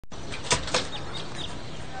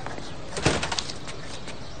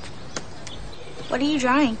What are you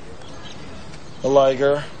drawing? A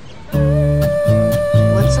liger.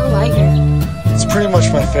 What's a liger? It's pretty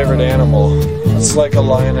much my favorite animal. It's like a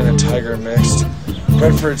lion and a tiger mixed.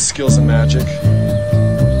 Bred for its skills and magic.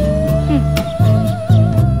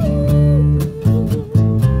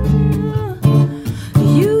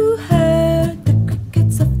 You heard the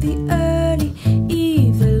crickets of the early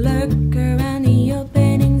evil lurker and the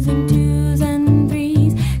openings in 2s and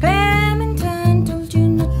 3s. Clementine told you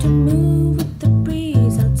not to move with the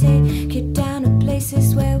breeze. I'll take you down to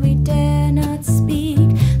places where we dare not speak.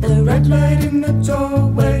 The red light in the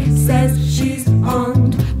doorway says she's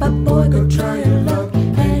armed, but boy, go try your luck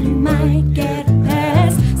and you might get a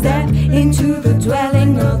pass. Step into the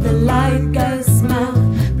dwelling of the liger's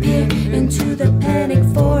mouth, peer into the panic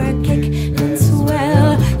for a kick and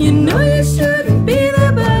swell. You know you shouldn't be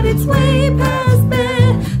there, but it's way past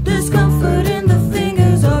bad. There's comfort in the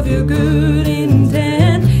fingers of your good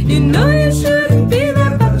intent. You know you shouldn't be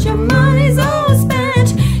there, but your money's all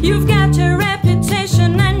spent. You've got your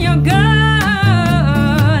reputation and your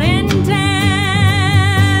good intent.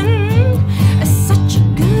 Such a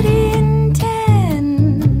good intent.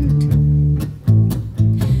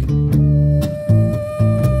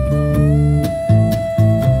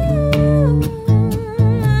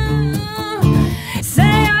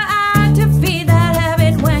 Say you're out to feed that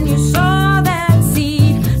habit when you sow that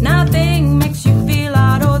seed. Nothing makes you feel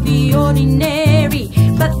out of the ordinary,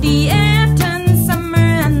 but the air turned summer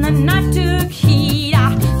and the night took heat.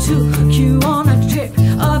 I took you on a trip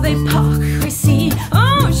of hypocrisy.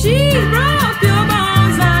 Oh, she broke your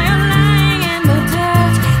bones, now you're lying in the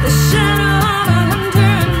dirt. The shadow of a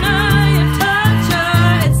hunter, and now you touch her.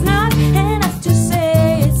 It's not enough to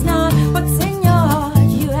say it's not what's in your heart.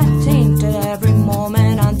 You have tainted every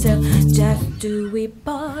moment until death do we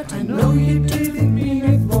part. I know you didn't mean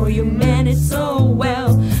it, for you meant it so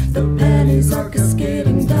well. The pennies are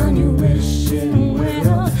cascading down your wishing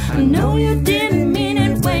well. I know you didn't mean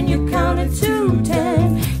it when you counted to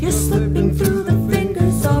 10. You're slipping through the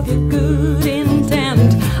fingers of your good